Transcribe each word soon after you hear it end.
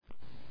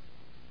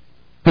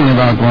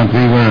about what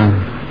we were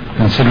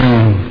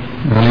considering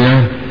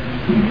earlier.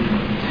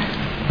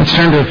 Let's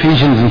turn to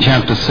Ephesians in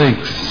chapter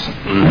 6.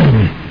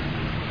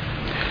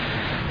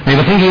 We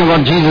were thinking of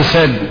what Jesus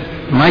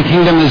said, "My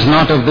kingdom is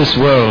not of this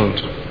world.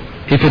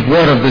 If it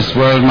were of this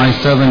world, my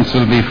servants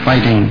will be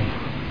fighting."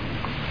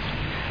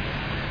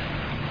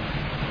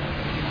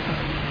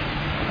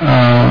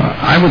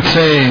 I would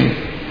say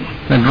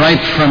that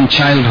right from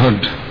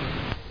childhood,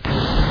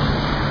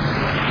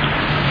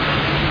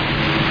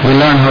 we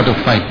learn how to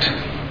fight.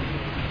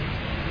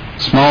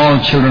 Small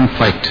children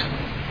fight.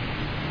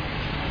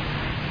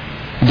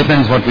 It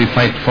depends what we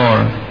fight for.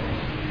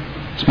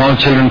 Small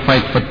children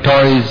fight for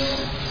toys.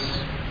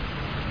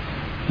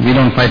 We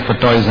don't fight for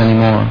toys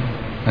anymore.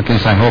 At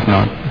least I hope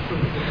not.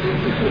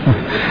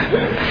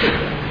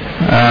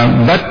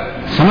 But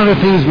some of the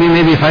things we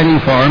may be fighting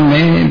for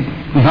may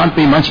not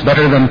be much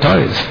better than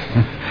toys.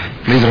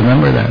 Please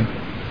remember that.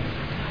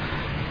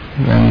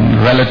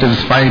 When relatives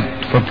fight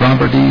for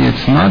property,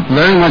 it's not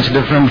very much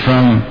different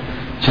from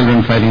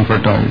children fighting for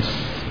toys.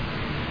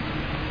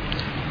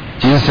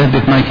 Jesus said,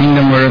 "If my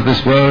kingdom were of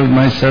this world,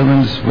 my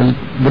servants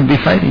would be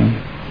fighting."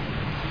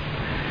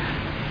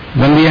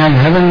 When we have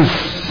heaven's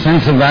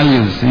sense of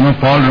values,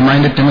 Paul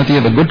reminded Timothy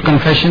of the good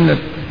confession that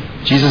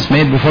Jesus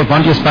made before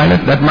Pontius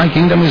Pilate, that my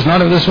kingdom is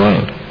not of this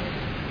world.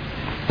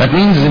 That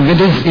means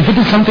if it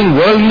is something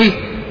worldly,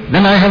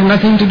 then I have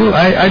nothing to do.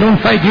 I don't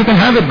fight. You can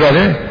have it,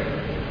 brother.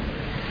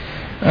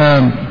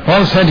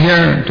 Paul said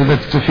here to the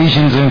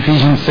Ephesians in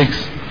Ephesians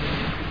 6,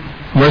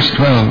 verse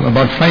 12,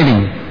 about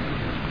fighting.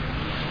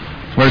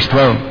 Verse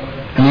 12.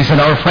 And he said,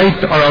 "Our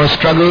fight or our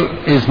struggle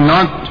is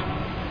not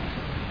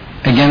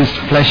against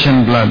flesh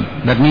and blood."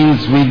 That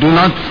means we do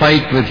not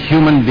fight with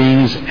human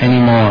beings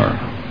anymore.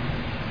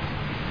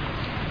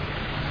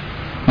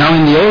 Now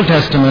in the Old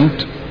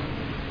Testament,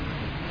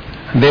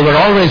 they were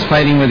always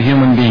fighting with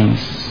human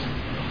beings.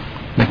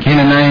 The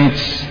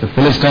Canaanites, the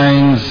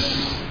Philistines,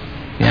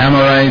 the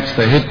Amorites,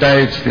 the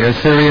Hittites, the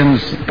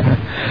Assyrians.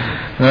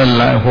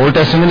 The Old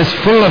Testament is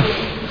full of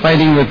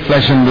fighting with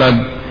flesh and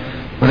blood.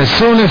 But as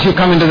soon as you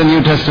come into the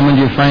New Testament,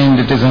 you find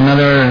it is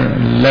another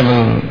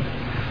level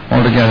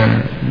altogether.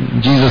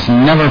 Jesus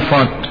never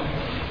fought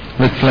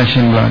with flesh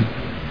and blood.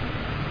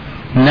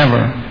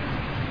 Never.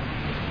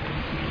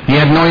 He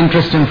had no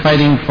interest in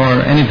fighting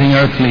for anything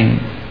earthly.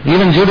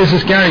 Even Judas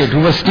Iscariot,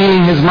 who was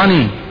stealing his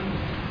money,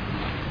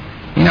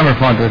 he never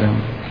fought with him.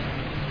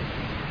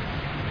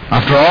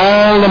 After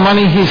all the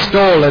money he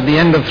stole, at the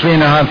end of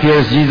 3.5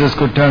 years, Jesus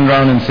could turn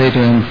around and say to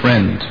him,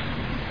 "Friend."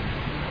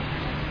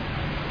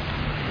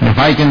 If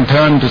I can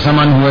turn to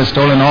someone who has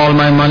stolen all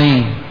my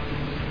money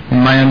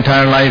in my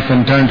entire life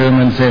and turn to him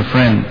and say,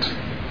 "Friend,"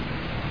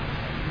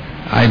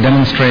 I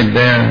demonstrate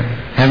there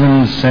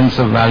heaven's sense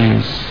of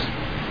values.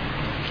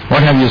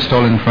 What have you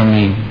stolen from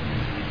me?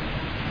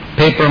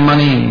 Paper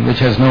money which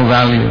has no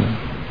value.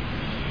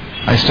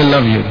 I still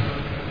love you.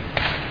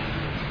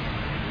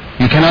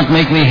 You cannot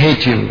make me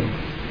hate you.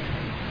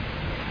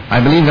 I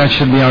believe that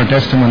should be our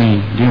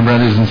testimony, dear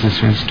brothers and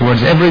sisters,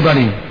 towards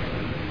everybody.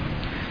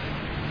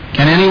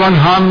 Can anyone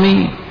harm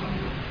me?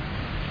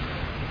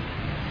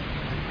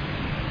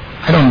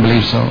 I don't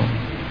believe so.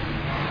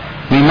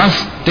 We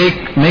must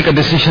make a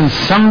decision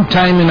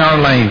sometime in our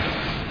life.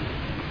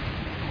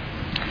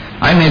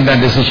 I made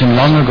that decision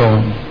long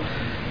ago,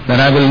 that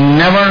I will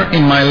never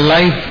in my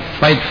life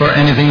fight for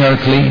anything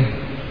earthly,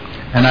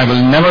 and I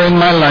will never in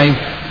my life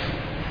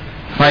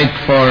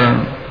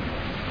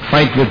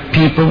fight with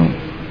people.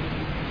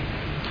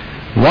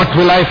 What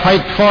will I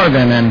fight for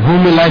then, and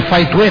whom will I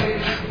fight with?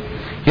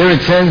 Here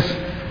it says,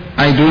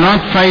 we do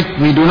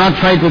not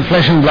fight with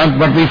flesh and blood,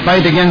 but we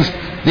fight against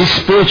these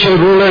spiritual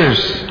rulers,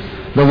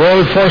 the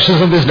world forces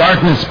of this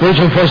darkness,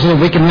 spiritual forces of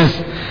wickedness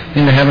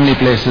in the heavenly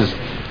places.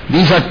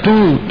 These are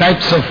two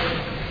types of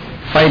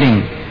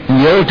fighting.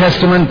 In the Old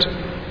Testament,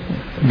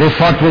 they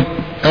fought with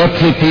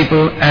earthly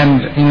people,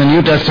 and in the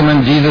New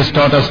Testament, Jesus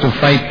taught us to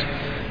fight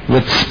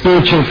with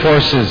spiritual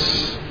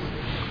forces.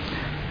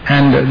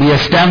 And the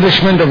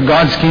establishment of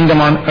God's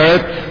kingdom on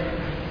earth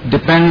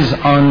depends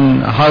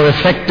on how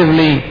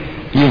effectively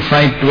you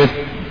fight with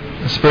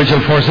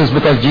spiritual forces,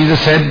 because Jesus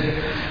said,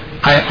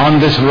 "On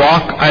this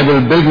rock I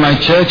will build my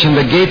church, and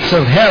the gates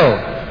of hell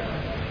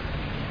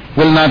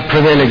will not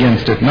prevail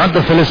against it." Not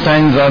the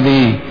Philistines or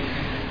the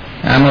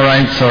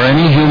Amorites or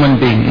any human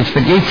being. It's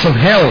the gates of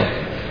hell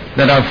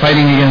that are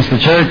fighting against the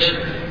church.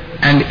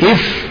 And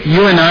if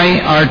you and I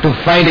are to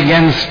fight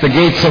against the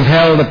gates of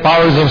hell, the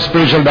powers of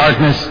spiritual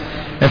darkness,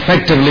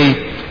 effectively,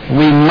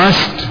 we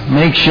must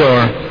make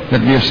sure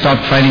that we have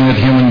stopped fighting with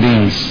human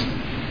beings.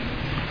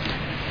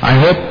 I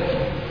hope,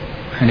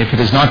 and if it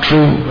is not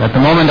true at the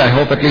moment, I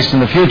hope at least in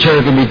the future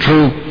it will be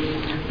true,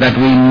 that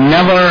we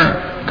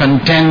never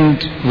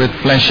contend with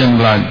flesh and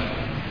blood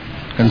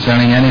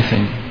concerning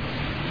anything.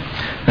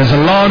 There's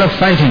a lot of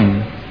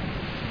fighting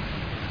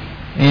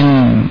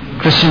in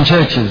Christian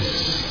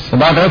churches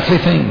about earthly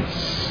things.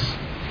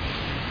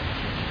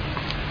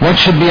 What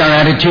should be our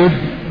attitude?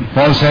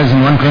 Paul says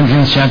in 1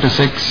 Corinthians chapter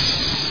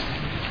 6,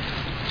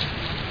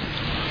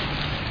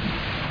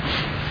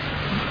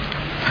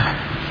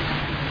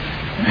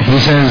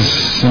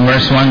 says in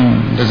verse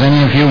 1, does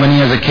any of you, when he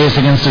has a case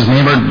against his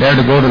neighbor, dare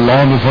to go to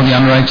law before the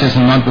unrighteous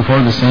and not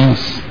before the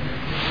saints?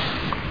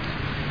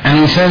 And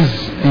he says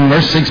in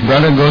verse 6,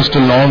 brother goes to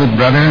law with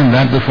brother and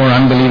that before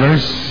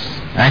unbelievers.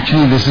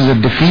 Actually, this is a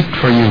defeat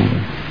for you.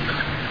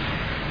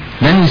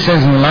 Then he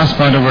says in the last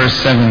part of verse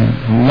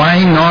 7,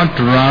 why not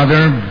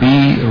rather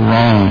be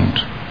wronged?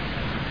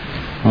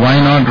 Why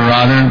not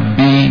rather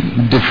be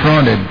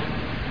defrauded?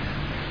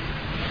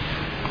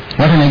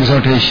 What an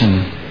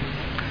exhortation.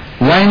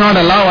 Why not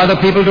allow other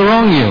people to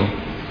wrong you?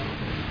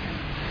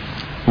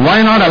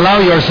 Why not allow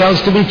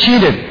yourselves to be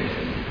cheated?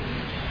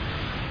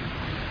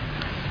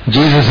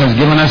 Jesus has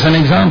given us an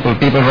example.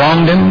 People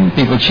wronged him,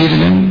 people cheated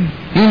him.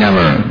 He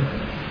never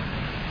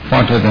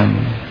fought with them.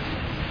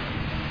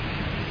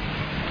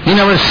 He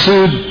never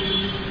sued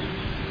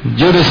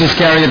Judas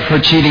Iscariot for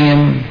cheating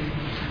him.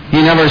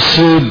 He never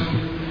sued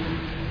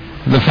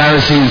the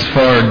Pharisees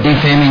for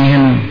defaming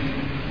him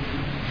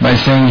by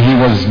saying he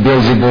was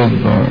Beelzebub.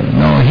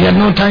 No, he had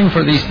no time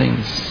for these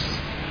things.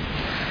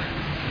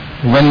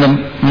 When the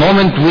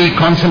moment we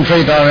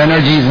concentrate our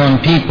energies on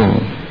people,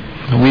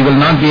 we will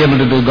not be able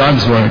to do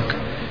God's work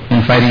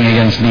in fighting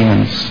against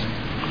demons.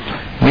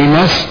 We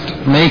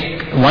must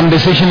make one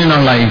decision in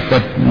our life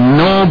that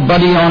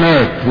nobody on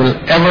earth will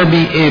ever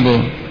be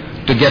able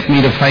to get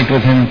me to fight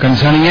with him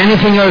concerning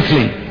anything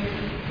earthly.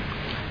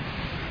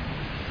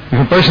 If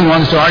a person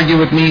wants to argue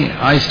with me,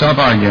 I stop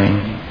arguing.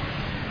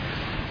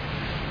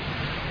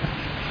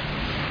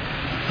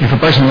 If a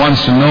person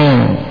wants to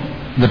know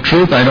the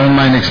truth, I don't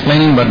mind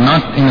explaining, but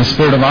not in a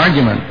spirit of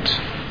argument.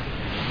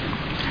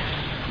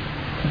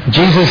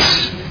 Jesus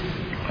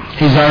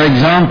is our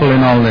example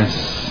in all this.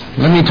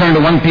 Let me turn to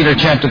 1 Peter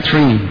chapter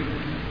 3.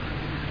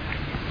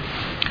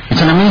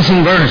 It's an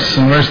amazing verse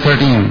in verse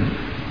 13.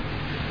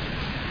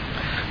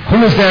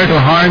 Who is there to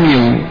harm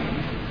you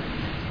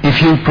if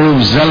you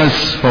prove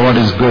zealous for what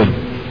is good?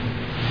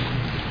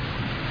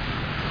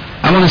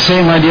 I want to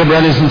say, my dear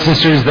brothers and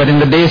sisters, that in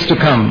the days to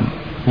come,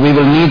 we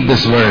will need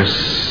this verse.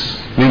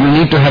 We will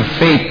need to have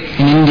faith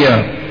in India,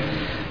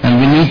 and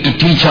we need to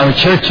teach our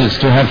churches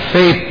to have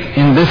faith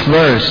in this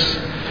verse,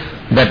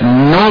 that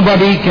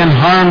nobody can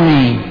harm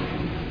me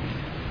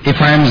if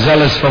I am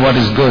zealous for what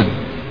is good.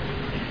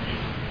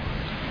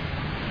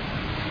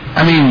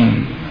 I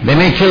mean, they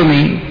may kill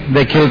me.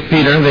 They killed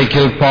Peter, they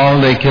killed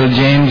Paul, they killed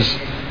James,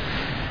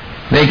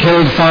 they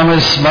killed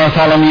Thomas,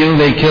 Bartholomew,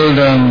 they killed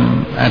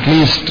at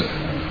least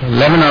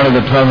 11 out of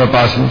the 12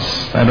 apostles.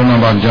 I don't know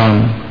about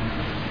John.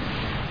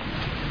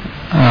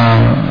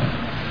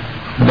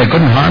 But they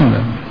couldn't harm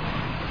them.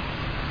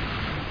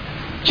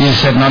 Jesus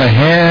said, not a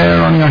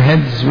hair on your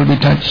heads will be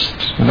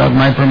touched without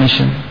my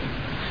permission.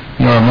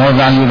 You are more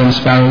valuable than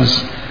sparrows.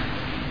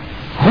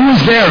 Who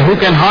is there who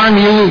can harm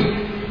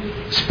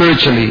you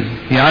spiritually?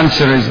 The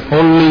answer is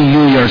only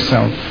you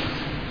yourself.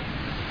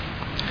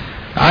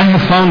 I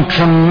have found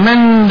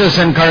tremendous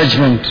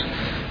encouragement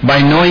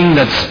by knowing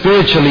that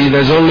spiritually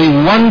there's only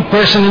one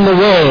person in the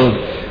world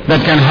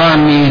that can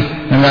harm me,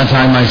 and that's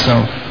I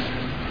myself.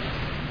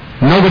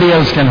 Nobody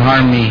else can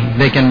harm me.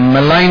 They can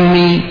malign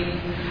me.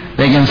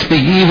 They can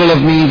speak evil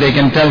of me. They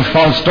can tell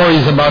false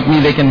stories about me.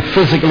 They can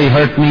physically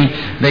hurt me.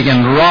 They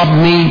can rob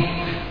me.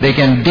 They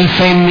can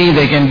defame me.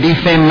 They can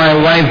defame my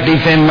wife,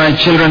 defame my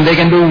children. They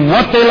can do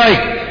what they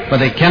like, but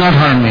they cannot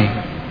harm me.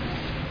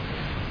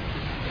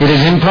 It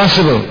is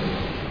impossible,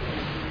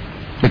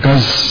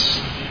 because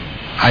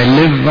I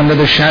live under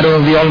the shadow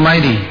of the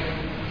Almighty.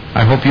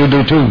 I hope you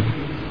do too.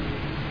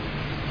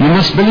 You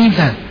must believe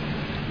that.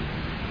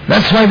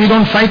 That's why we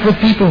don't fight with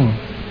people,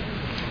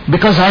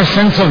 because our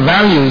sense of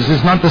values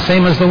is not the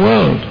same as the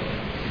world.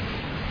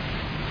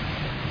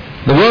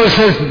 The world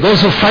says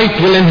those who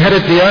fight will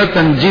inherit the earth,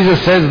 and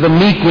Jesus says the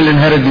meek will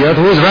inherit the earth.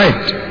 Who is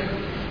right?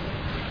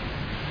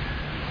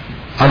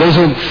 Are those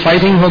who are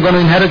fighting who are going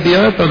to inherit the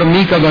earth, or the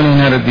meek are going to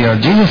inherit the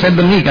earth? Jesus said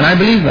the meek, and I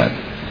believe that.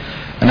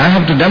 And I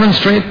have to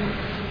demonstrate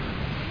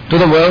to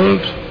the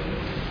world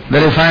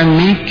that if I am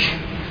meek,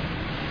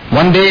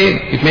 one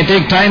day, it may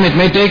take time, it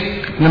may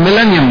take the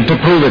millennium to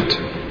prove it,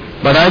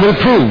 but I will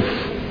prove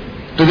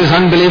to this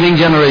unbelieving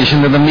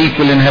generation that the meek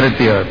will inherit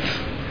the earth.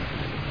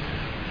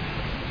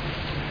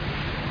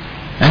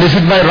 And is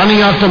it by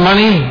running after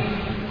money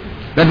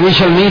that we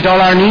shall meet all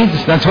our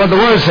needs? That's what the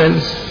word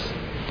says.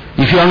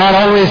 If you are not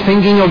always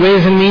thinking of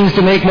ways and means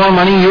to make more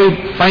money, you'll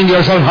find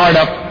yourself hard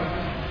up.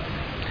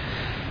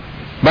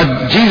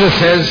 But Jesus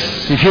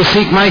says, if you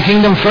seek my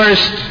kingdom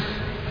first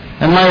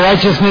and my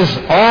righteousness,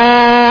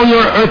 all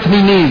your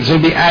earthly needs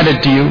will be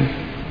added to you.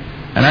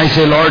 And I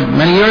say, Lord,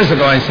 many years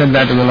ago I said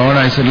that to the Lord.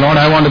 I said, Lord,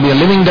 I want to be a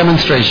living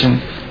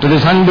demonstration to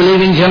this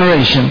unbelieving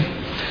generation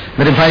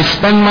that if I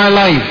spend my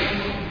life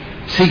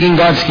seeking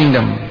God's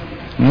kingdom,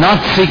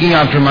 not seeking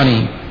after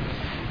money,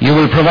 you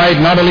will provide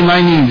not only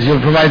my needs,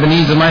 you'll provide the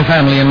needs of my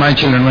family and my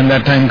children when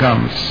that time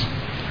comes,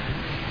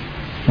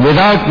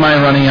 without my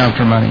running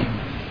after money.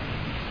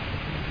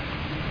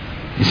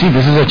 You see,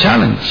 this is a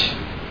challenge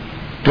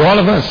to all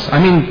of us. I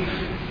mean,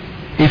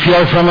 if you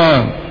are from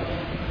a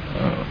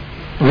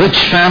rich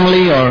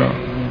family or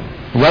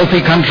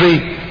wealthy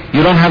country,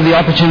 You don't have the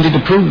opportunity to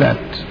prove that.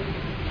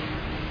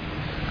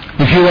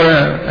 If you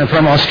were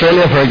from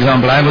Australia, for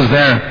example, I was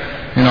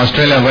there in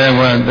Australia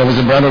where there was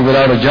a brother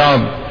without a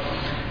job,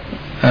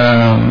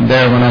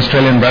 there, an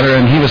Australian brother,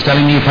 and he was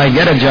telling me, if I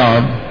get a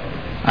job,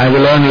 I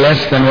will earn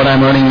less than what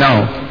I'm earning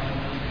now.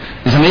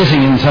 It's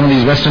amazing in some of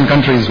these Western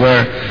countries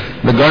where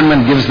the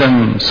government gives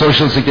them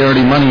social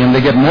security money and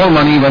they get more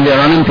money when they are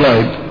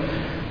unemployed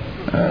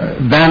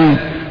than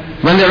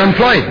when they are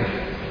employed.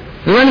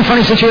 It's a very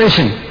funny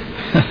situation.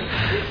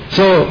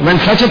 So when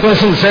such a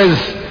person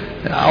says,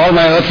 all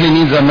my earthly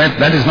needs are met,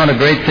 that is not a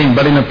great thing.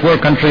 But in a poor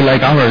country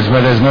like ours,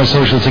 where there's no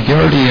social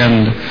security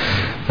and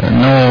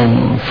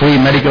no free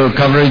medical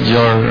coverage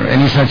or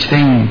any such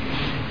thing,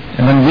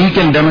 and when we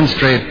can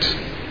demonstrate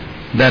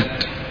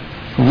that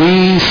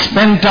we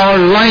spent our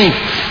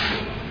life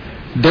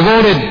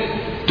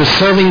devoted to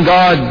serving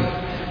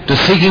God, to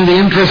seeking the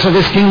interests of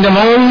His kingdom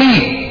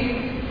only,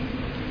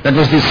 that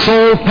was the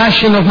sole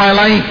passion of my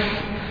life.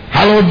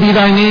 Hallowed be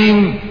Thy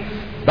name,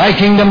 Thy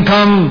kingdom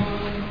come,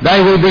 Thy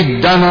will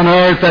be done on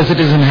earth as it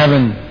is in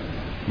heaven.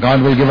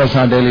 God will give us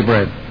our daily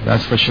bread,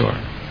 that's for sure.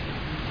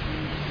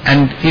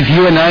 And if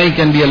you and I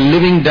can be a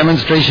living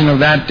demonstration of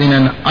that in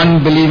an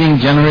unbelieving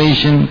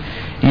generation,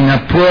 in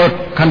a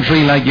poor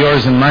country like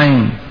yours and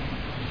mine,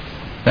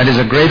 that is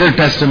a greater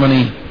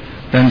testimony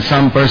than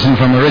some person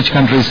from a rich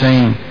country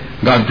saying,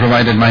 God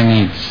provided my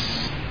needs.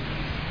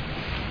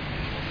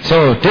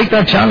 So take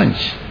that challenge,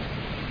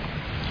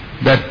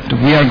 that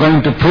we are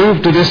going to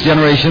prove to this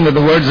generation that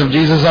the words of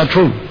Jesus are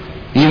true,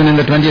 even in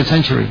the 20th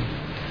century.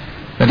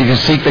 That if you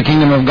seek the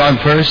kingdom of God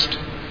first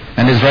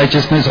and His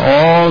righteousness,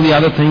 all the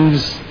other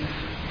things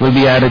will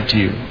be added to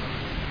you.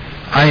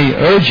 I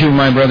urge you,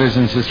 my brothers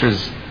and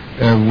sisters,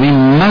 we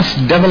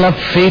must develop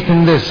faith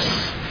in this.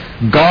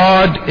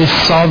 God is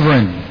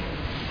sovereign.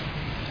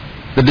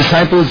 The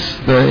disciples,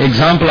 the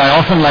example I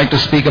often like to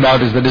speak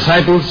about is the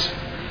disciples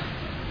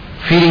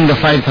feeding the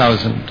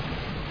 5,000.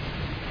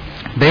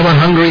 They were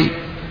hungry,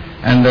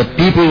 and the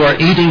people were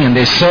eating, and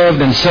they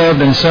served and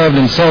served and served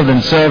and served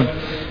and served,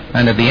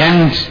 and at the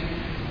end,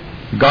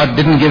 God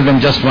didn't give them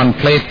just one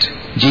plate.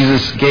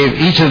 Jesus gave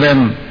each of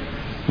them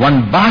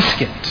one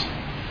basket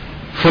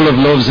full of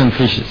loaves and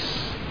fishes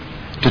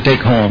to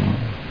take home.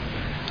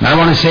 And I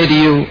want to say to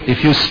you,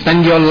 if you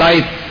spend your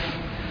life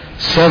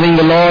serving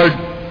the Lord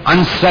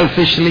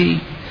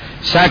unselfishly,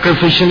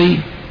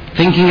 sacrificially,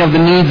 thinking of the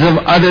needs of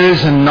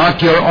others and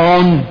not your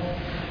own,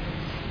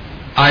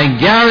 I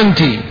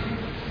guarantee,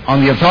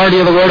 on the authority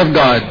of the Word of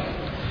God,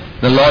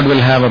 the Lord will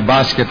have a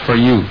basket for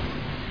you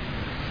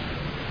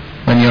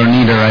when your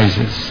need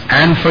arises.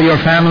 And for your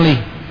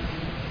family.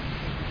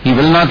 He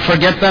will not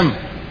forget them.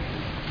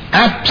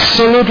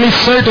 Absolutely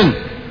certain.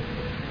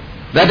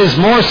 That is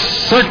more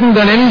certain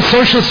than any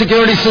social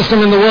security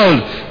system in the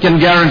world can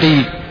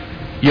guarantee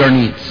your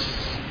needs.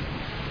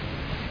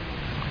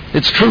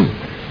 It's true.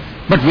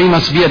 But we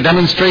must be a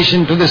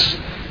demonstration to this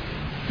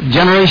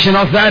generation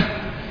of that.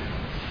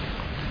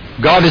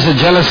 God is a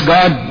jealous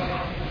God.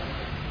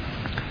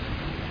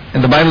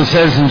 And the Bible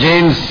says in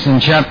James in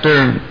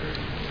chapter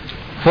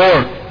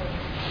 4,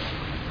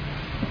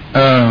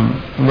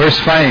 verse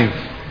 5,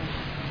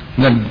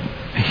 that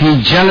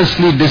He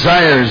jealously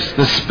desires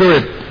the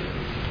Spirit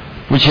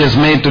which He has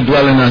made to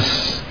dwell in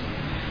us.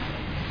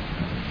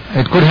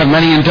 It could have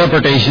many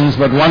interpretations,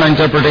 but one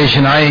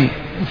interpretation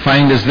I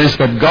find is this,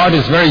 that God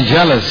is very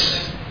jealous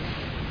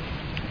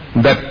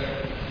that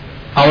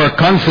our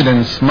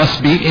confidence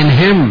must be in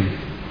Him.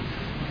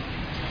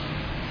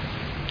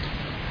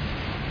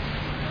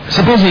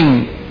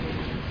 Supposing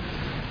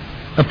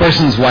a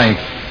person's wife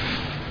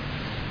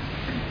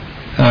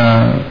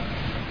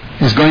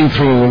is going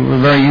through a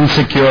very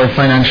insecure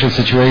financial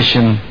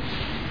situation,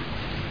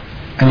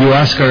 and you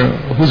ask her,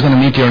 who's going to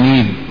meet your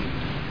need?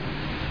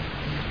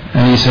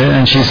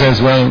 And she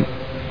says, well,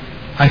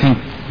 I think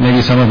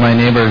maybe some of my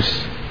neighbors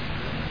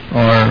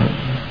or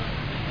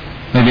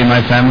maybe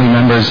my family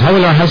members. How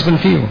will our husband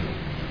feel?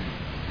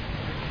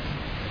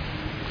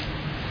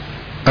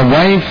 A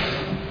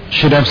wife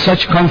should have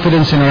such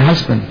confidence in her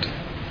husband.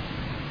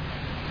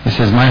 He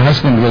says, my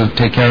husband will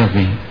take care of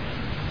me.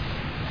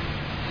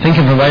 Think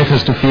if a wife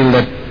has to feel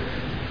that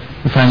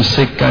if I'm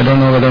sick, I don't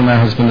know whether my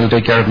husband will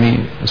take care of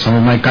me. Some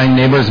of my kind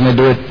neighbors may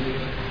do it.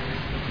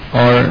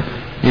 Or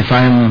if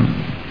I'm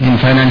in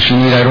financial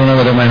need, I don't know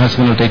whether my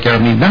husband will take care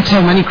of me. That's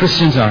how many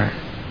Christians are.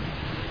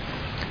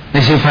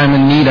 They say, if I'm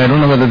in need, I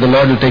don't know whether the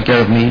Lord will take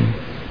care of me.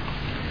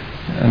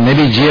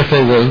 Maybe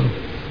GFA will,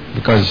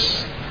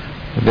 because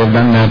they've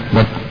done that,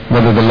 but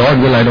whether the Lord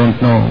will, I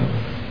don't know.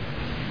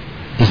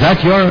 Is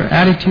that your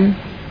attitude?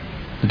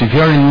 That if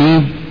you're in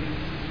need,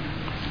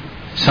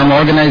 some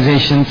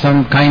organization,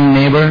 some kind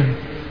neighbor,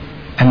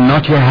 and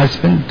not your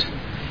husband,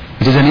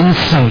 it is an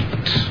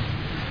insult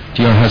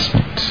to your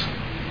husband.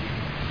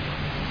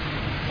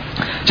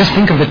 Just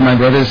think of it, my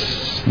brothers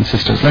and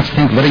sisters. Let's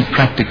think very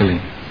practically.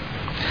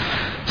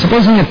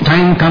 Supposing a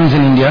time comes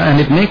in India, and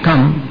it may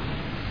come,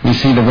 we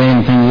see the way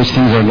in which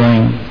things are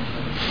going,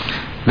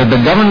 that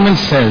the government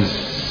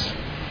says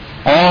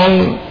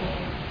all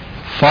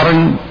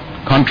foreign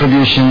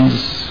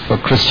contributions for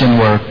Christian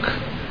work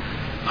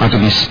are to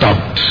be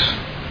stopped.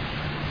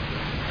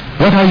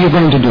 What are you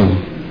going to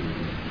do?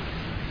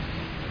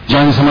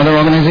 Join some other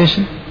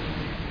organization?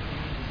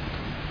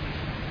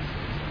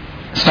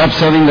 Stop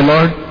serving the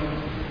Lord?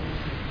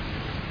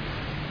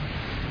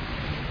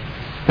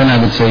 Then I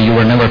would say you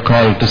were never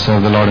called to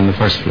serve the Lord in the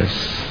first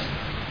place.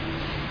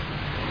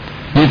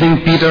 Do you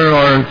think Peter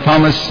or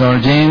Thomas or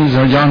James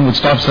or John would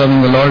stop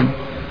serving the Lord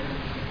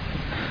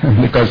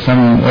because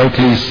some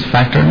earthly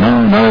factor?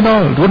 No, not at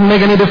all. It wouldn't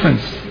make any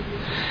difference.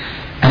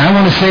 And I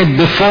want to say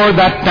before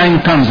that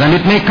time comes, and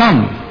it may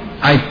come,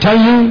 I tell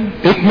you,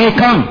 it may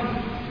come.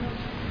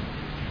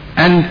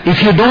 And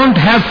if you don't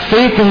have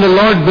faith in the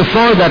Lord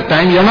before that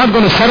time, you're not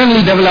going to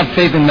suddenly develop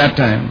faith in that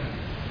time.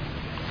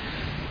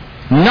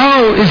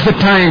 Now is the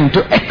time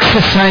to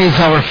exercise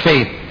our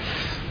faith.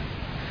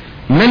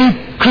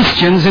 Many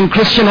Christians in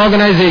Christian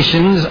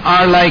organizations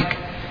are like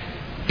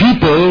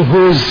people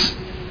whose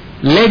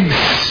legs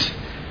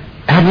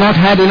have not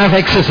had enough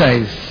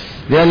exercise.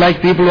 They are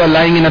like people who are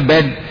lying in a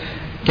bed,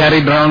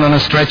 carried around on a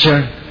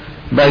stretcher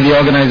by the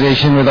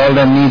organization with all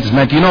their needs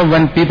met. You know,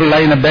 when people lie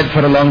in a bed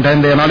for a long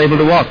time, they are not able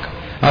to walk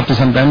after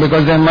some time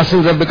because their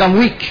muscles have become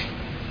weak.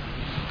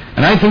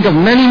 And I think of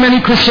many, many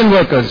Christian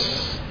workers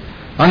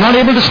are not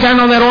able to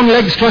stand on their own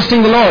legs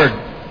trusting the Lord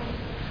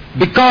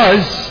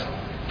because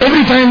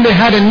every time they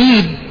had a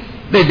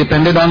need, they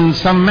depended on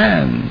some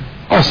man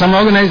or some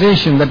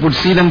organization that would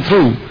see them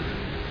through.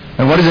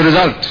 And what is the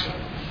result?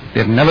 They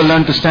have never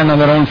learned to stand on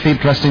their own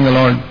feet trusting the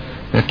Lord.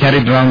 They are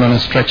carried around on a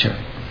stretcher.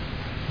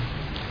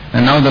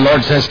 And now the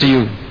Lord says to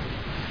you,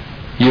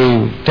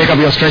 you take up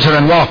your stretcher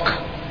and walk.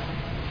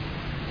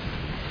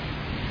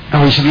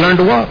 And we should learn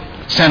to walk,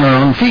 stand on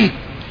our own feet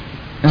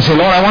and say,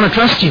 Lord, I want to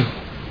trust you.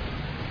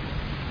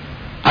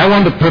 I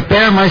want to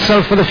prepare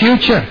myself for the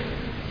future.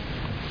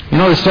 You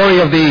know the story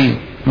of the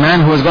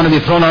man who was going to be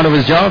thrown out of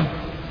his job?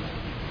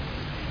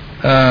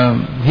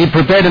 He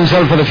prepared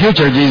himself for the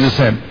future, Jesus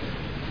said,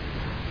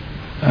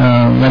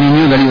 when he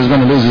knew that he was going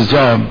to lose his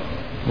job,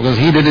 because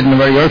he did it in a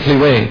very earthly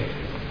way.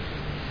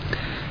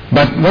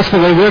 But what's the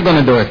way we're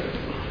going to do it?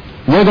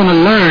 We're going to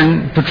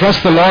learn to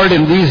trust the Lord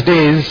in these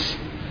days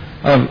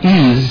of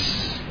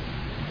ease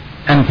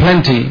and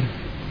plenty,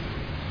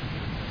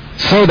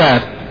 so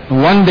that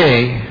one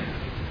day,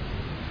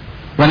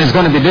 when it's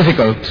going to be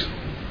difficult,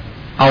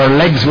 our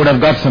legs would have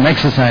got some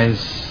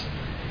exercise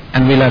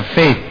and we'll have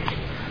faith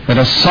that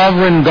a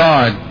sovereign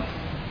God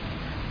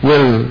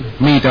will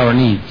meet our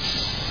needs.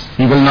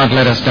 He will not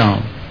let us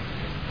down.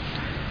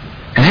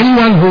 And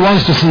anyone who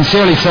wants to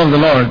sincerely serve the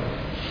Lord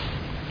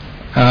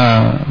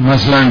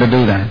must learn to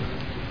do that.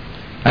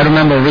 I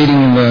remember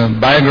reading in the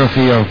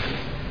biography of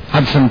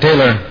Hudson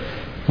Taylor,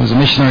 who was a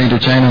missionary to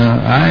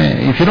China.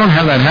 If you don't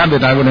have that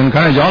habit, I would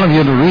encourage all of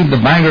you to read the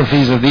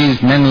biographies of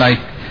these men like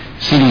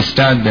C.D.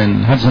 Studd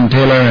and Hudson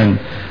Taylor and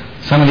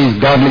some of these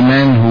godly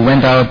men who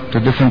went out to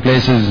different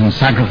places and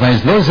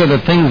sacrificed. Those are the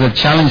things that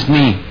challenged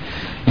me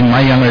in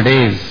my younger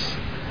days.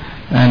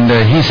 And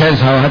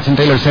Hudson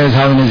Taylor says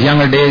how in his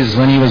younger days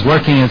when he was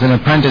working as an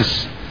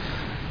apprentice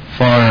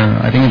for,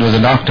 I think it was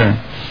a doctor,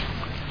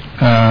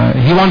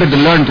 he wanted to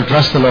learn to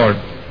trust the Lord.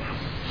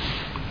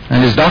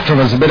 And his boss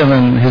was a bit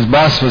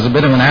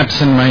of an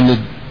absent-minded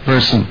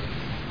person.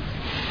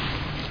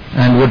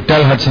 And would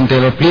tell Hudson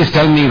Taylor, please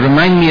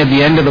remind me at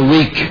the end of the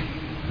week.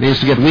 They used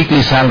to get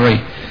weekly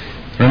salary.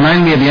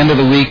 Remind me at the end of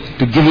the week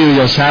to give you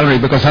your salary,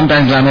 because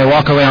sometimes I may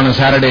walk away on a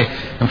Saturday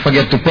and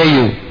forget to pay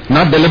you.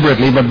 Not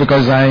deliberately, but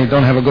because I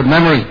don't have a good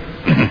memory.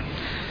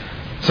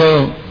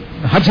 So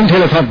Hudson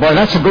Taylor thought, boy,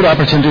 that's a good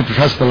opportunity to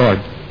trust the Lord.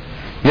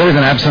 Here is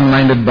an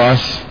absent-minded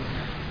boss,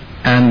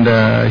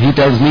 and he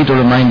tells me to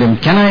remind him.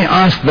 Can I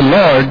ask the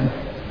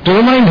Lord to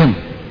remind him?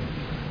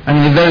 I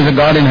mean, if there is a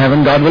God in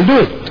heaven, God will do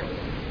it.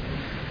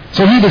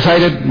 So he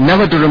decided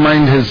never to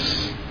remind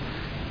his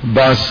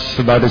boss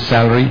about his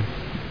salary.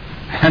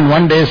 And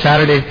one day,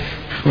 Saturday,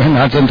 when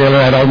Hudson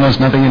Taylor had almost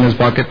nothing in his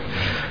pocket,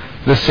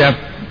 this chap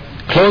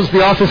closed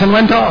the office and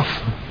went off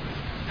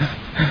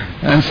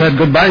and said,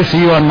 goodbye,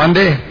 see you on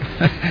Monday.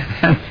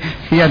 And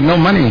he had no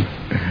money.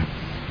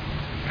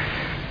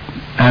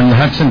 And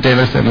Hudson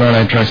Taylor said, Lord,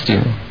 I trust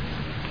you.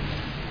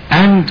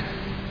 And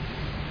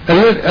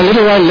a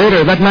little while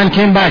later, that man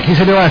came back. He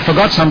said, I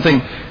forgot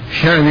something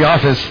here in the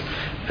office.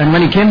 And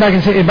when he came back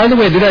and said, hey, by the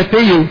way, did I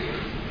pay you?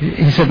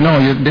 He said, no,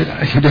 you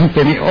didn't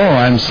pay me. Oh,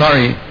 I'm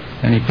sorry.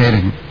 And he paid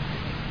him.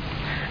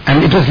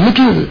 And it was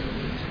little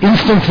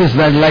instances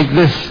like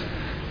this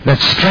that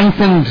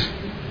strengthened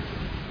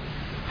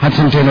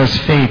Hudson Taylor's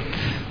faith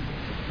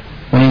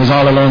when he was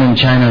all alone in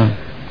China,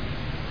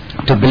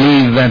 to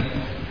believe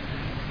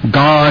that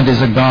God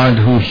is a God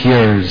who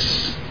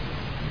hears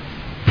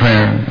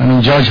prayer. I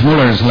mean, George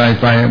Muller's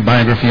life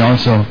biography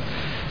also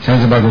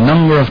says about the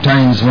number of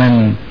times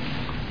when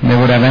they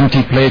would have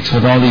empty plates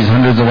with all these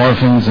hundreds of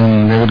orphans,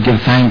 and they would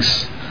give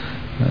thanks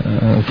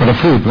for the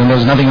food when there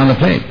was nothing on the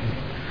plate.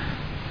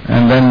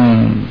 And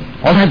then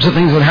all types of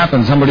things would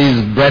happen. Somebody's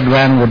bread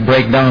van would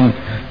break down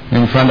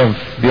in front of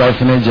the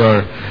orphanage,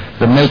 or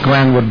the milk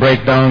van would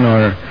break down,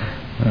 or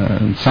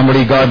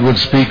Somebody God would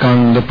speak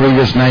on the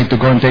previous night to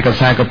go and take a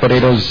sack of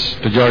potatoes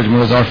to George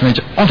Moore's orphanage.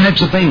 All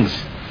types of things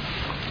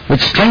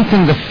which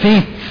strengthen the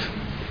faith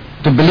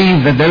to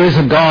believe that there is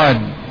a God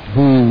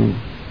who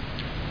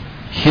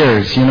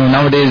hears.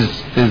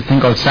 Nowadays there's a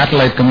thing called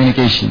satellite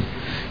communication.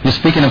 You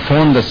speak in a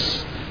phone, the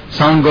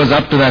sound goes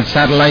up to that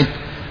satellite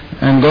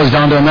and goes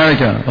down to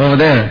America, over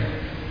there.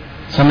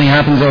 Something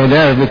happens over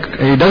there.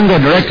 It doesn't go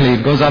directly,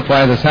 it goes up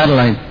via the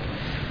satellite.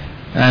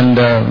 And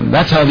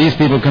that's how these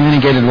people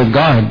communicated with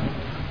God.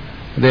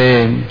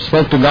 They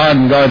spoke to God,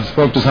 and God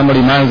spoke to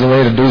somebody miles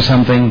away to do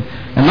something.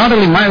 And not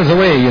only miles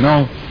away,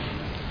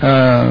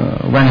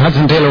 when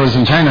Hudson Taylor was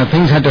in China,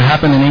 things had to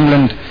happen in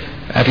England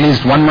at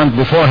least 1 month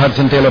before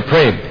Hudson Taylor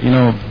prayed,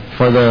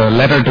 for the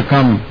letter to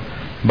come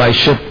by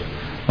ship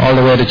all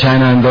the way to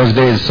China in those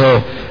days.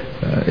 So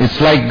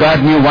it's like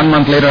God knew 1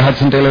 month later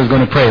Hudson Taylor is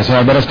going to pray. So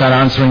I better start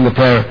answering the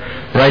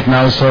prayer right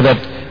now so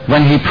that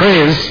when he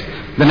prays,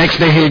 the next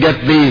day he'll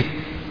get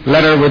the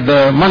letter with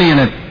the money in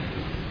it.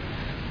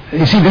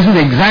 You see, this is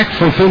the exact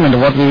fulfillment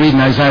of what we read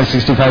in Isaiah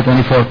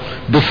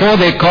 65:24. Before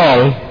they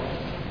call,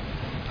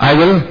 I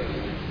will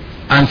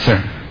answer.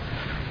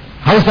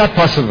 How is that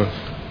possible?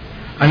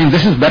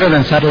 This is better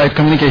than satellite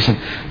communication.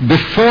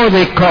 Before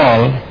they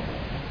call,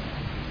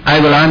 I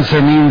will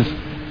answer means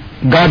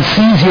God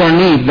sees your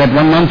need that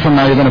 1 month from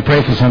now you're going to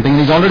pray for something,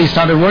 and He's already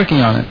started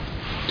working on it.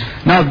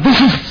 Now, this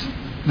is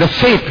the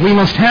faith we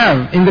must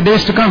have in the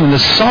days to come, in the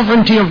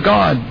sovereignty of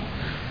God.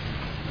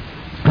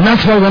 And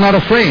that's why we're not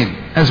afraid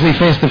as we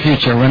face the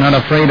future. We're not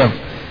afraid of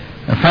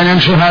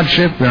financial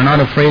hardship. We're not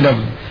afraid of,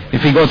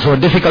 if we go through a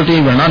difficulty,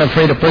 we're not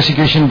afraid of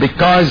persecution,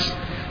 because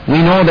we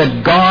know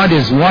that God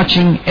is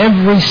watching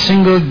every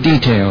single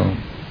detail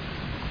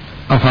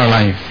of our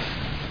life.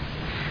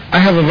 I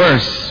have a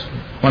verse,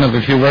 one of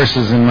the few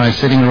verses in my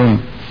sitting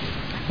room,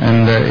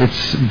 and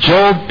it's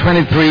Job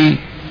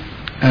 23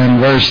 and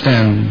verse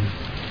 10.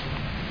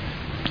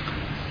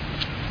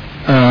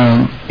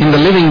 In the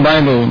Living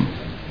Bible,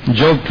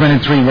 Job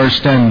 23 verse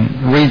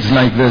 10 reads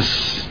like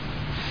this.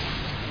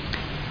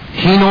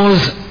 He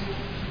knows,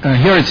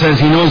 here it says,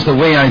 He knows the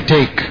way I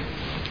take.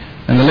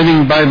 In the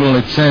Living Bible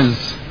it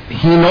says,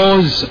 He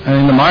knows,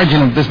 in the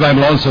margin of this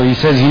Bible also, He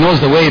says, He knows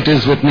the way it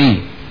is with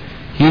me.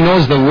 He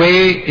knows the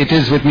way it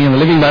is with me. And the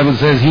Living Bible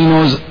says, He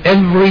knows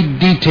every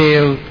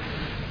detail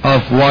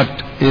of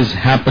what is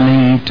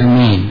happening to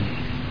me.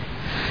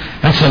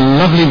 That's a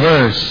lovely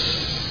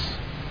verse,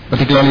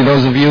 particularly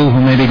those of you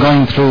who may be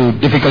going through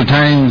difficult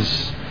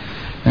times,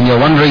 and you're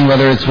wondering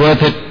whether it's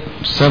worth it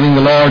serving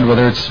the Lord,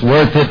 whether it's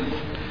worth it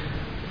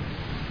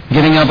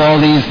giving up all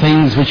these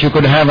things which you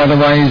could have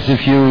otherwise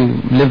if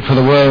you lived for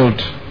the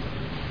world.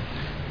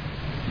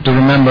 To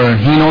remember,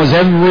 He knows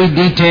every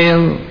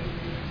detail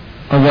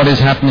of what is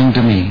happening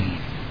to me.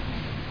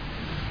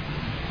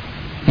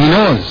 He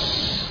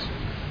knows.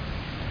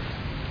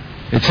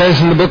 It says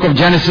in the book of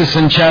Genesis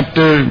in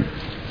chapter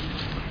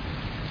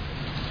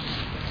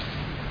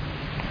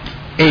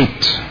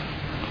 8,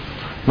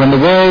 when the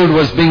world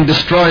was being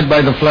destroyed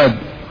by the flood,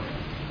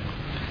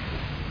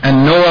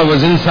 and Noah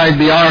was inside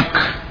the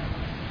ark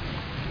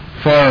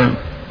for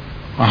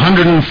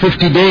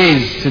 150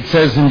 days, it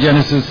says in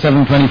Genesis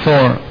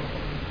 7:24.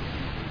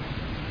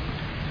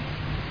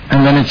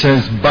 And then it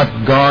says,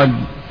 but God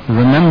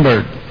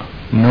remembered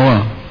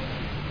Noah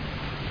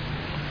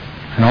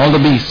and all the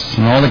beasts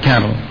and all the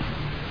cattle.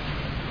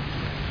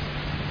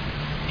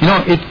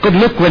 It could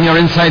look when you're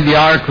inside the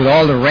ark with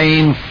all the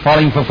rain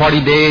falling for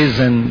 40 days,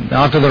 and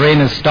after the rain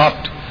has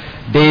stopped,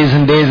 days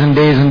and days and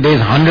days and days,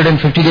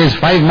 150 days,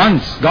 5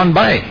 months gone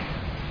by.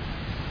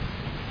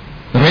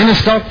 The rain has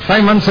stopped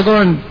 5 months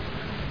ago, and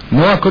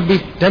Noah could be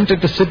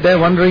tempted to sit there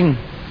wondering,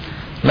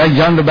 like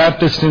John the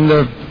Baptist in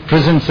the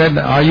prison said,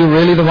 are you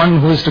really the one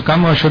who is to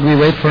come, or should we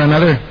wait for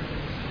another?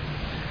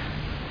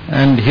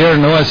 And here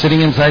Noah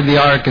sitting inside the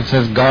ark, it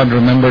says God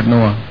remembered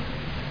Noah.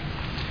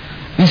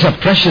 These are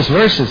precious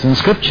verses in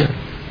Scripture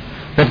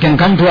that can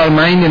come to our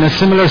mind in a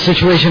similar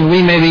situation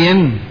we may be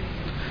in,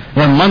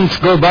 where months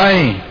go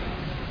by,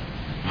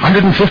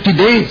 150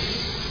 days,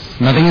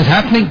 nothing is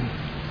happening.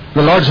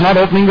 The Lord's not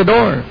opening the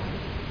door.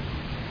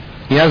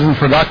 He hasn't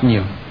forgotten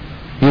you.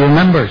 He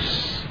remembers.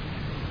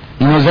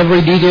 He knows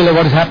every detail of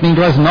what is happening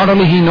to us. Not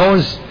only He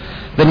knows,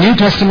 the New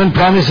Testament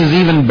promise is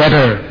even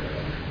better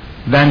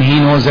than He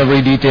knows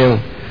every detail.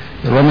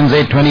 Romans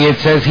 8:28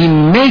 says He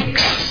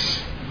makes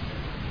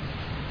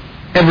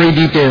every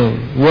detail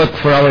work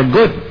for our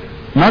good.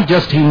 Not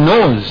just He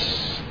knows.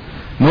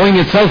 Knowing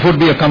itself would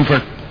be a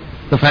comfort,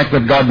 the fact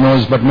that God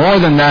knows, but more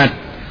than that,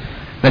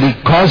 that He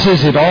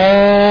causes it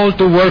all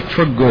to work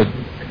for good.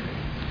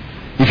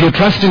 If you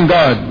trust in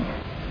God,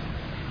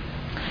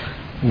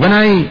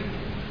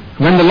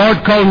 when the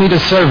Lord called me to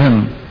serve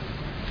Him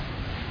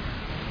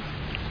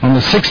on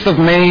the 6th of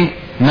May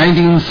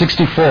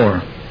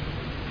 1964,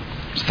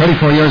 it's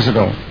 34 years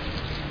ago,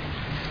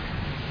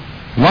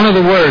 one of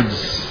the words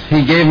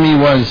He gave me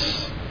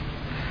was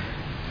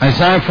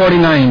Isaiah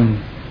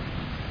 49,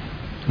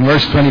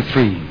 verse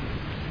 23.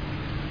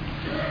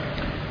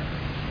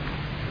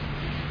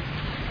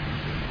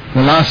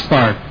 The last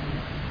part.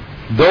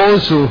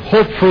 those who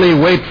hopefully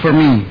wait for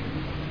me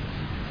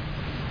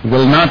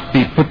will not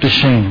be put to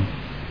shame.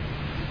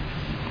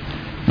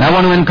 And I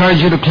want to encourage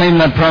you to claim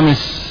that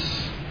promise.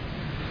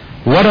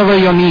 Whatever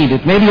your need,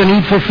 it may be a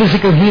need for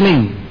physical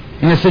healing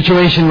in a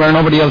situation where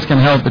nobody else can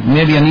help. It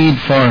may be a need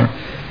for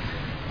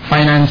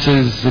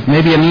finances. It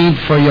may be a need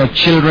for your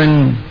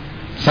children.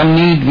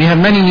 We have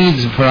many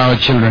needs for our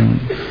children.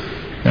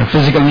 Their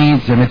physical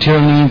needs, their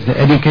material needs, their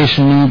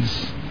education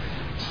needs.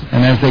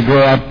 And as they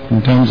grow up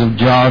in terms of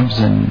jobs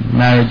and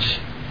marriage,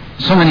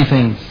 so many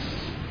things.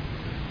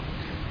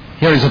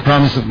 Here is a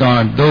promise of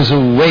God. Those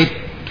who wait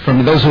for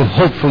me, those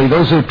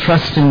who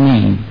trust in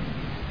me,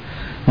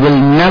 will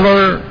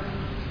never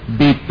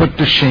be put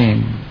to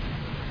shame.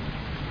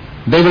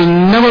 They will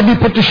never be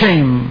put to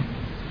shame.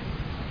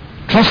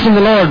 Trust in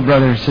the Lord,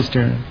 brother,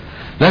 sister.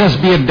 Let us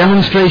be a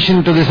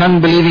demonstration to this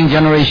unbelieving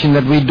generation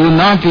that we do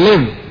not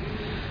live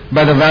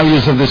by the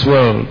values of this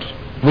world.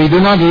 We do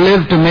not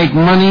live to make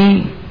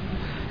money.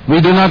 We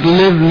do not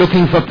live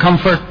looking for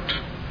comfort.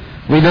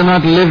 We do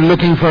not live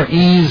looking for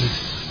ease.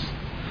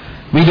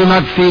 We do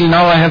not feel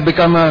now I have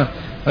become a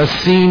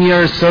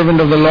senior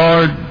servant of the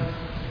Lord,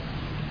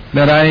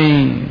 that I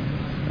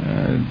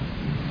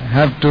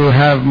have to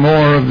have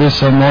more of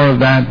this or more of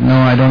that. No,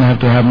 I don't have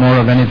to have more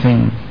of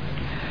anything.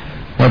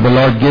 What the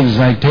Lord gives,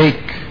 I take.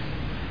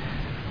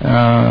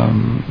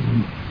 I'm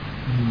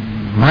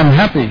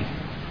happy.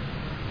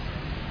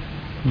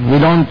 We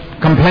don't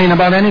complain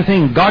about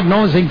anything. God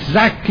knows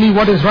exactly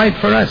what is right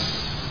for us.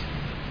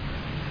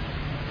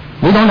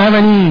 We don't have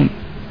any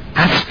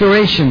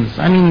aspirations.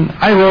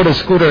 I rode a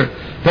scooter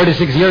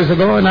 36 years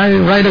ago and I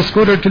ride a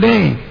scooter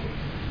today.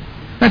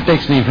 That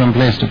takes me from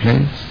place to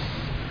place.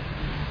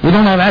 We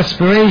don't have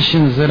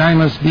aspirations that I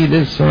must be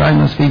this or I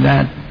must be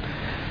that.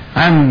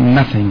 I'm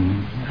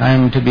nothing. I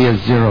am to be a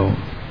zero.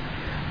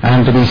 I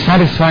am to be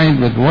satisfied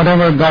with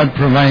whatever God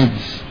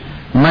provides.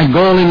 My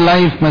goal in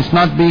life must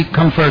not be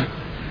comfort,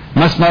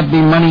 must not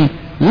be money.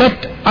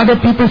 Let other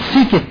people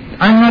seek it.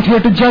 I'm not here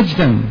to judge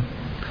them.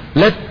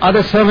 Let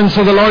other servants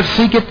of the Lord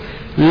seek it.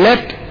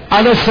 Let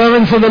other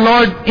servants of the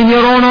Lord in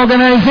your own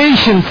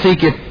organization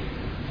seek it.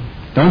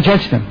 Don't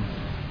judge them.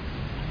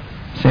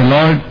 Say,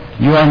 Lord,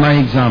 you are my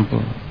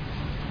example.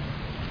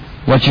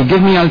 What you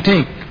give me, I'll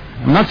take.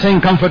 I'm not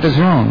saying comfort is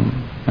wrong.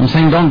 I'm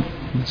saying don't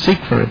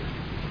seek for it.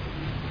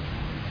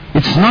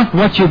 It's not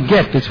what you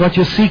get, it's what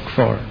you seek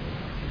for.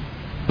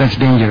 That's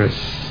dangerous.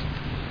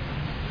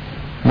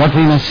 What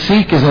we must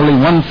seek is only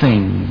one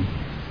thing: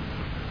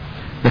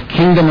 the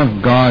kingdom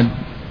of God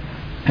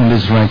and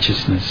His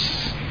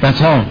righteousness.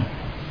 That's all.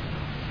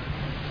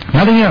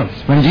 Nothing else.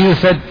 When Jesus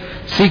said,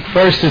 seek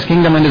first His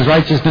kingdom and His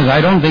righteousness, I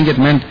don't think it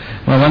meant,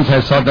 well, once I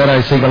saw that,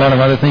 I seek a lot of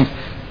other things.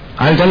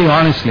 I'll tell you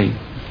honestly,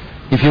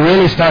 if you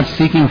really start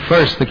seeking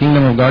first the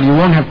kingdom of God, you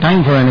won't have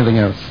time for anything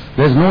else.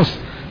 There's no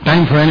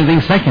time for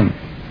anything second.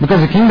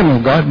 Because the kingdom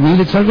of God, need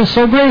itself, is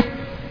so great.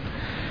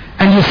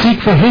 And you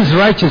seek for His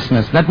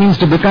righteousness. That means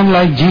to become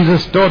like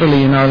Jesus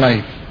totally in our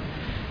life.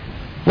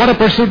 What a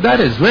pursuit that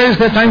is. Where is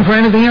there time for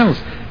anything else?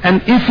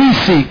 And if we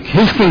seek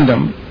His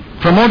kingdom,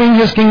 promoting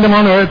His kingdom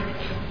on earth,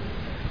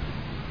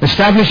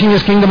 establishing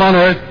His kingdom on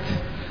earth,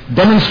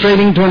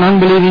 demonstrating to an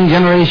unbelieving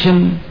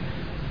generation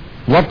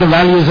what the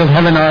values of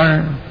heaven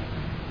are,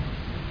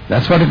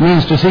 that's what it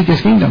means to seek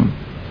His kingdom.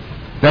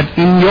 That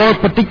in your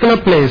particular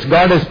place,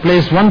 God has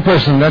placed one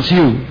person, that's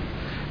you,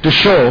 to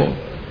show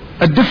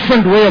a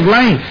different way of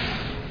life.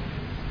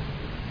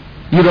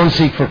 You don't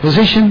seek for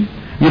position,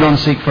 you don't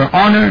seek for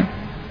honor,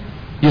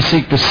 you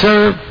seek to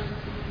serve.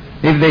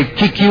 If they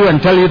kick you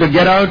and tell you to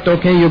get out,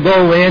 okay, you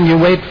go away and you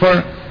wait for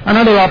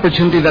another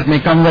opportunity that may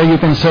come where you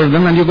can serve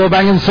them, and you go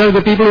back and serve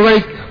the people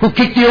who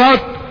kicked you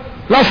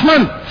out last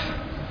month.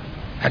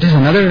 That is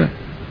another.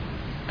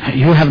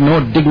 You have no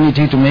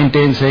dignity to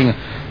maintain saying,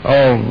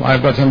 oh,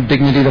 I've got some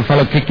dignity, the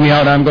fellow kicked me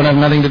out, I'm going to have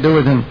nothing to do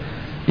with him.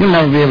 You'll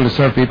never be able to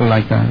serve people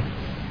like that.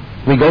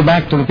 We go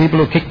back to the people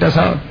who kicked us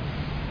out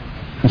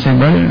and say,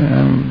 brother,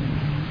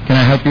 can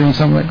I help you in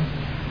some way?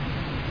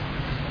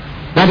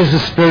 That is the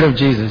spirit of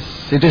Jesus.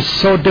 It is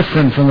so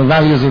different from the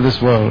values of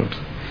this world.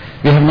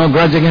 We have no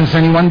grudge against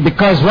anyone.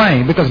 Because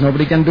why? Because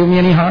nobody can do me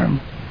any harm.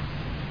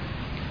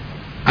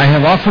 I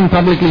have often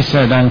publicly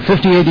said I'm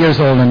 58 years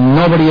old and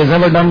nobody has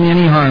ever done me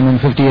any harm in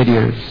 58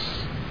 years.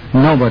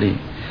 Nobody.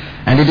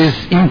 And it is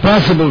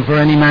impossible for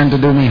any man to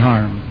do me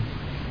harm.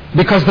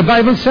 Because the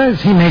Bible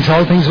says He makes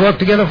all things work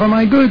together for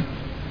my good.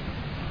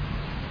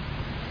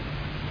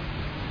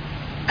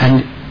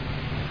 And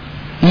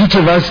each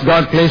of us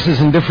God places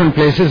in different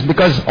places,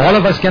 because all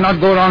of us cannot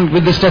go around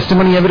with this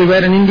testimony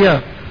everywhere in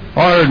India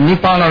or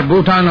Nepal or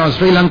Bhutan or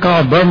Sri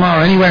Lanka or Burma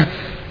or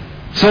anywhere.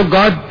 So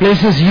God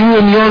places you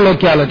in your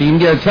locality.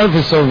 India itself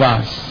is so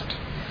vast.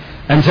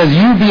 And says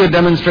you be a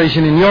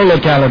demonstration in your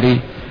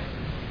locality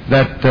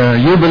that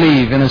you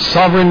believe in a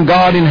sovereign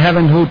God in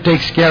heaven who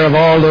takes care of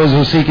all those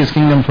who seek His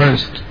kingdom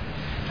first.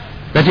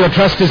 That your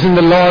trust is in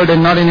the Lord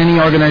and not in any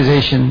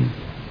organization.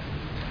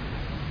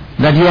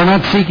 That you are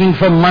not seeking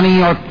for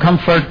money or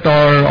comfort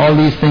or all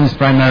these things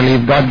primarily.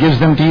 If God gives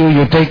them to you,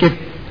 you take it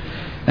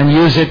and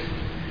use it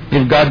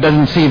if God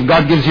doesn't see, if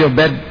God gives you a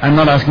bed, I'm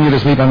not asking you to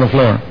sleep on the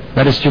floor.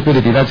 That is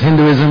stupidity. That's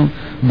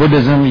Hinduism,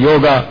 Buddhism,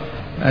 yoga,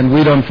 and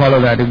we don't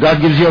follow that. If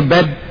God gives you a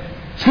bed,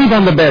 sleep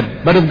on the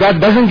bed. But if God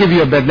doesn't give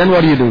you a bed, then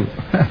what do?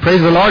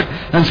 Praise the Lord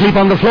and sleep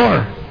on the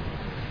floor.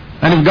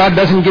 And if God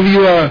doesn't give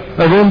you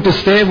a room to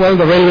stay, well,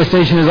 the railway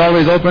station is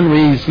always open.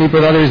 We sleep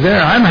with others there.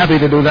 I'm happy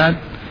to do that.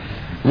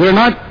 We're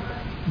not,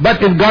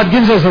 but if God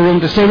gives us a room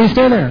to stay, we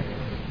stay there.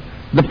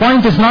 The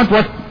point is not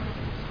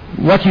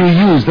what you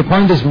use. The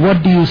point is,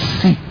 what do you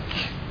seek?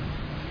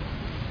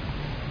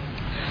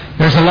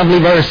 There's a lovely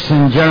verse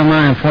in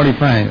Jeremiah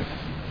 45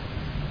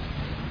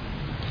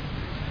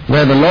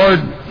 where the Lord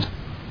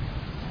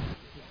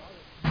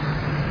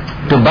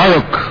to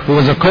Baruch, who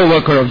was a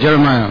co-worker of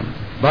Jeremiah.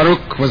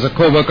 Baruch was a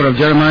co-worker of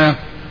Jeremiah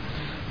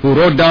who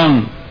wrote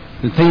down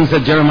the things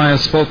that Jeremiah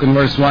spoke in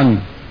verse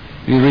 1.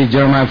 We read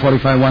Jeremiah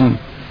 45:1.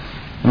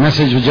 The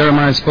message which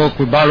Jeremiah spoke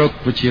with Baruch,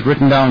 which he had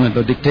written down at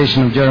the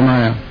dictation of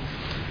Jeremiah.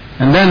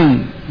 And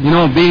then,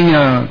 being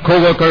a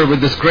co-worker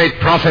with this great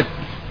prophet,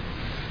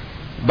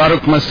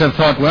 Baruch must have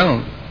thought,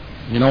 well,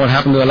 you know what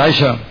happened to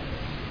Elisha,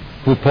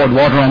 who poured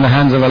water on the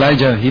hands of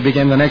Elijah. He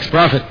became the next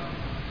prophet.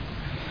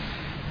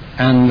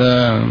 And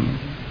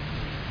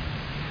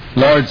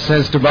Lord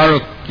says to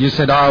Baruch, you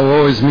said,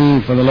 woe is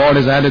me, for the Lord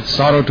has added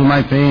sorrow to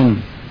my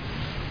pain.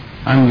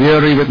 I'm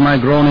weary with my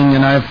groaning,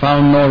 and I have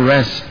found no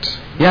rest.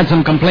 He had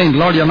some complaint.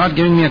 Lord, you're not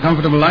giving me a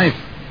comfortable life,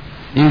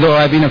 even though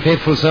I've been a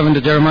faithful servant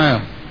to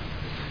Jeremiah.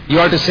 You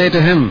are to say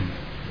to him,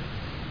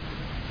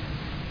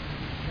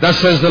 thus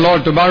says the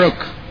Lord to Baruch,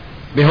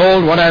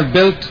 behold, what I have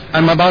built,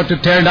 I'm about to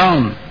tear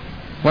down.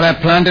 What I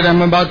have planted,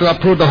 I'm about to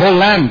uproot. The whole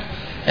land,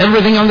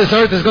 everything on this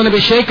earth is going to be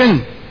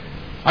shaken.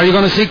 Are you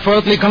going to seek for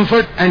earthly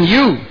comfort? And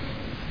you,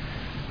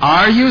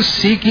 are you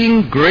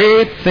seeking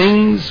great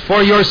things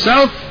for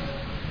yourself?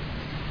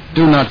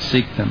 Do not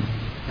seek them.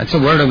 That's a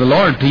word of the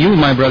Lord to you,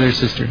 my brother,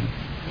 sister.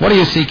 What are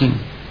you seeking?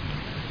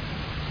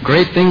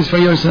 Great things for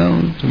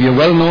yourself? To be a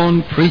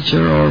well-known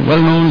preacher or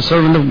well-known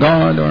servant of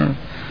God, or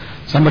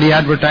somebody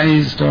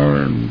advertised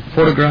or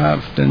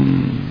photographed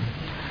and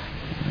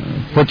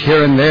put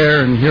here and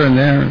there and here and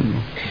there.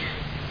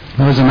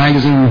 There was a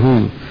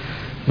magazine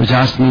which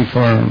asked me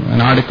for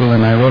an article,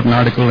 and I wrote an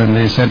article, and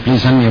they said,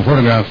 please send me a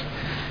photograph.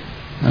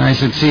 And I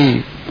said,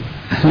 see,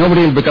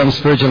 nobody will become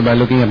spiritual by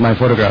looking at my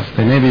photograph.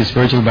 They may be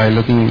spiritual by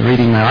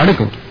reading my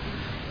article.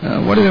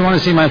 What do they want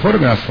to see my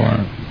photograph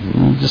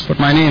for? Just put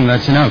my name,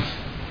 that's enough.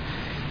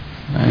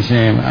 I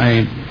say,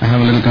 I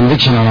have a little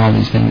conviction on all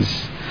these things.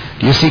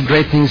 Do you seek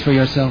great things for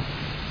yourself?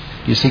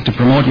 Do you seek to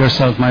promote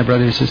yourself, my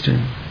brother or sister?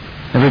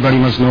 Everybody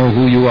must know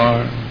who you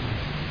are.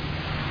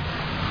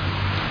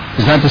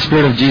 Is that the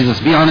spirit of Jesus?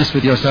 Be honest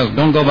with yourself.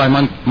 Don't go by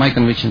my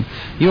conviction.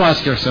 You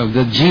ask yourself,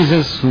 the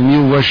Jesus whom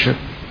you worship,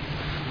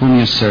 whom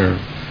you serve,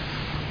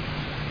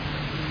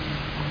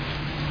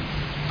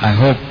 I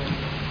hope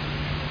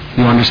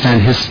you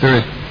understand His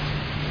Spirit.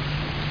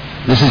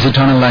 This is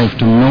eternal life,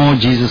 to know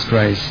Jesus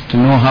Christ, to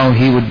know how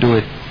He would do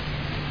it.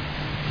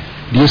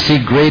 Do you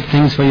seek great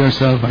things for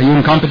yourself? Are you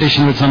in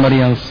competition with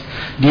somebody else?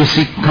 Do you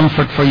seek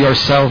comfort for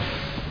yourself?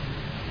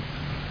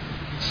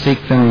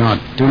 Seek them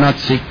not. Do not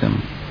seek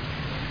them.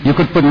 You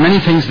could put many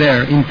things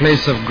there in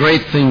place of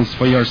great things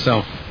for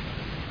yourself.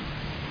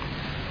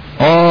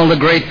 All the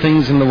great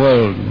things in the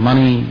world,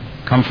 money,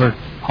 comfort,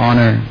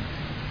 honor.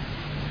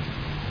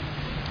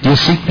 Do you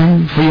seek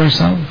them for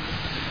yourself?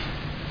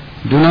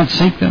 Do not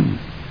seek them.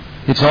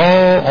 It's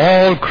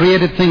all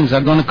created things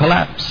are going to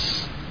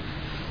collapse.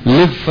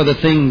 Live for the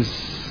things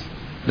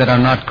that are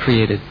not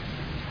created.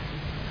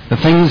 The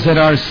things that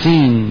are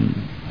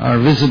seen are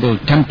visible,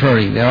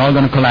 temporary. They're all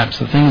going to collapse.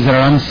 The things that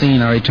are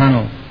unseen are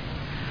eternal.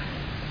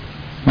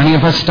 Many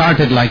of us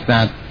started like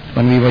that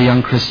when we were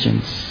young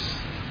Christians.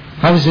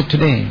 How is it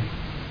today?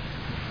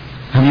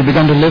 Have you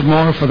begun to live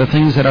more for the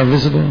things that are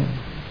visible?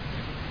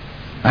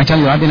 I tell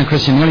you, I've been a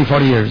Christian nearly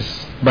 40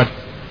 years, but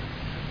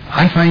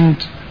I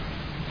find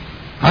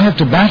I have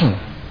to battle.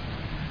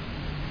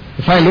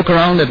 If I look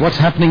around at what's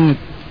happening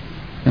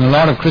in a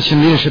lot of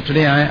Christian leadership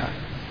today,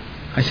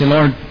 I say,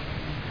 Lord,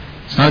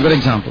 it's not a good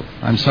example.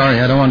 I'm sorry,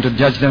 I don't want to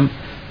judge them,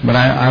 but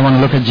I want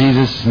to look at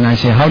Jesus and I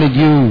say, how did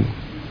you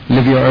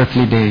live your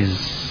earthly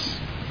days?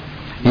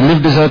 He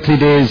lived his earthly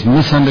days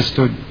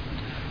misunderstood,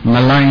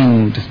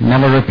 maligned,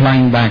 never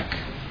replying back.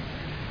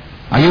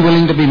 Are you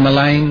willing to be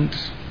maligned?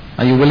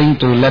 Are you willing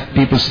to let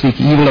people speak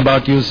evil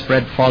about you,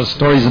 spread false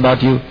stories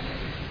about you?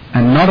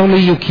 And not only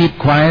you keep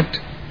quiet,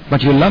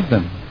 but you love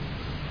them.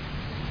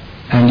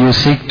 And you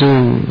seek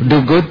to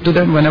do good to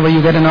them whenever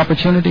you get an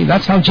opportunity.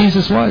 That's how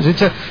Jesus was.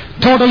 It's a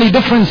totally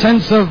different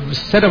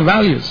set of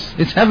values.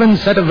 It's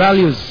heaven's set of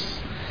values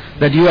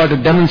that you are to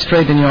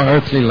demonstrate in your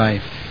earthly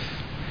life.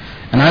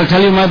 And I'll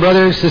tell you, my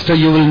brother, sister,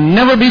 you will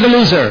never be the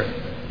loser.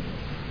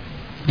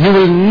 You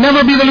will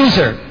never be the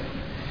loser.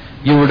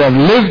 You would have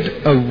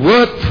lived a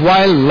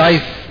worthwhile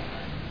life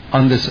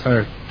on this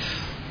earth.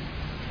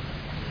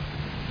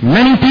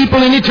 Many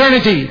people in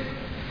eternity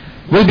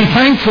will be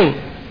thankful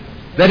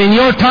that in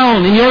your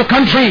town, in your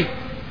country,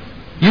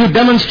 you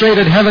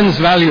demonstrated heaven's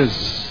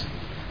values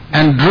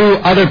and drew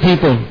other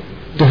people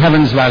to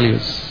heaven's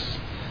values.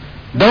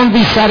 Don't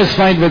be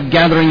satisfied with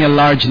gathering a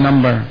large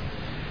number.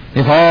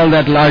 If all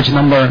that large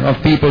number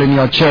of people in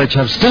your church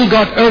have still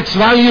got earth's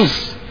values,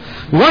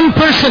 one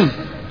person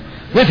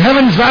with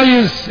heaven's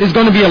values is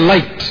going to be a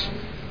light,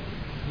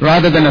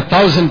 rather than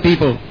 1,000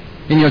 people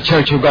in your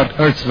church who got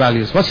earth's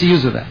values. What's the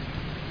use of that?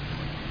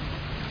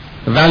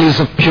 The values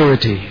of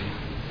purity.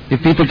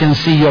 If people can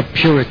see your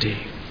purity,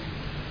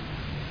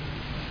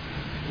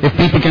 if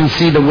people can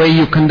see the way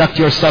you conduct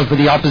yourself with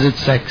the opposite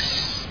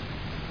sex,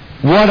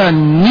 what a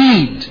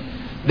need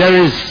there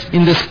is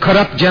in this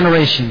corrupt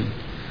generation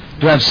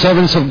to have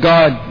servants of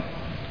God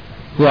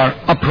who are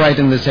upright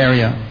in this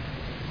area,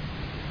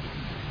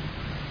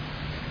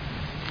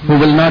 who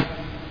will not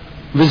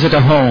visit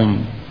a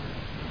home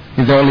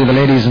if there are only the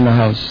ladies in the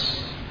house.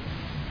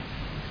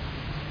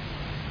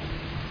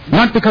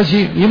 Not because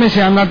you may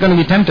say, I'm not going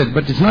to be tempted,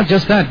 but it's not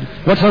just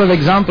that. What sort of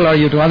example are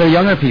you to other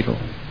younger people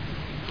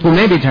who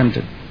may be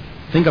tempted?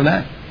 Think of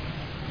that.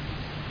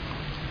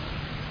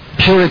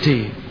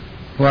 Purity,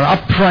 who are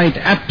upright,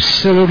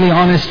 absolutely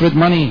honest with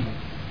money,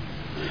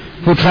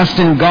 who trust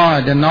in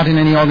God and not in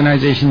any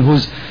organization,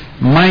 whose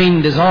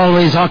mind is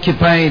always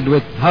occupied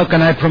with how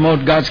can I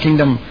promote God's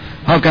kingdom,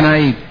 how can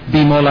I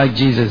be more like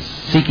Jesus,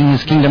 seeking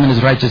His kingdom and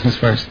His righteousness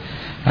first.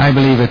 I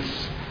believe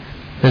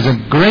there's a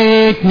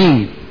great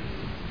need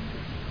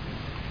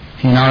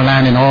in our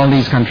land, in all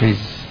these countries,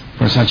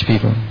 for such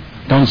people.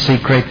 Don't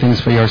seek great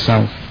things for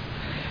yourself.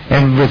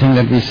 Everything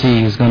that we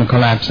see is going to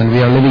collapse, and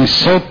we are living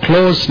so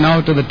close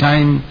now to the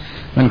time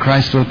when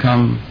Christ will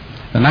come.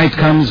 The night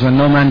comes when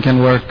no man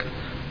can work.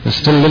 There's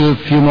still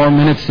few more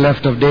minutes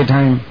left of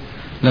daytime.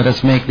 Let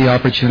us make the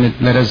opportunity,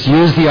 let us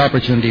use the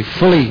opportunity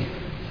fully,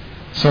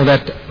 so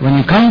that when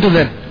you come to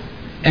that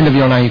end of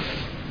your life,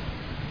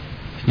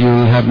 you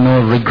will have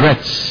no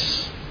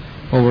regrets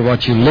over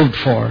what you lived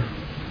for.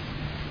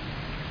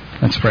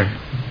 Let's pray.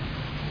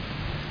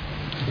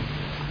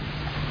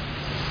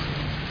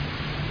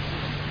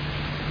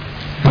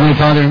 Heavenly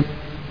Father,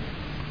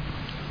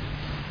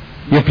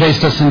 You have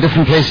placed us in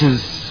different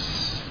places.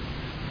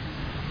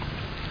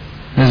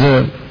 There's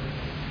a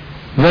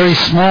very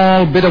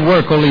small bit of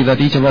work only that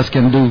each of us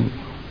can do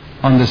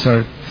on this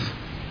earth.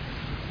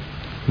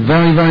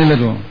 Very, very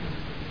little.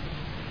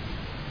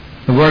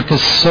 The work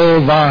is so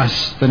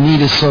vast, the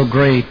need is so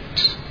great,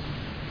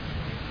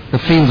 the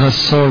fields are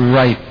so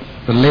ripe,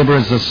 the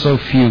laborers are so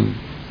few.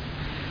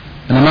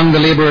 And among the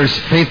laborers,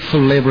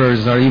 faithful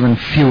laborers are even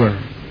fewer.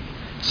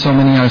 So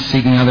many are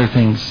seeking other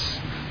things.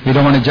 We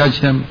don't want to judge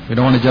them. We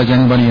don't want to judge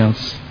anybody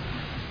else.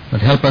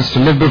 But help us to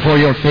live before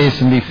Your face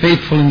and be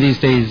faithful in these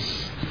days,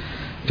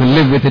 to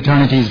live with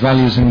eternity's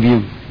values in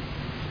view.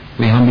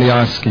 We humbly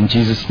ask in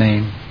Jesus'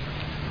 name.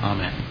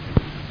 Amen.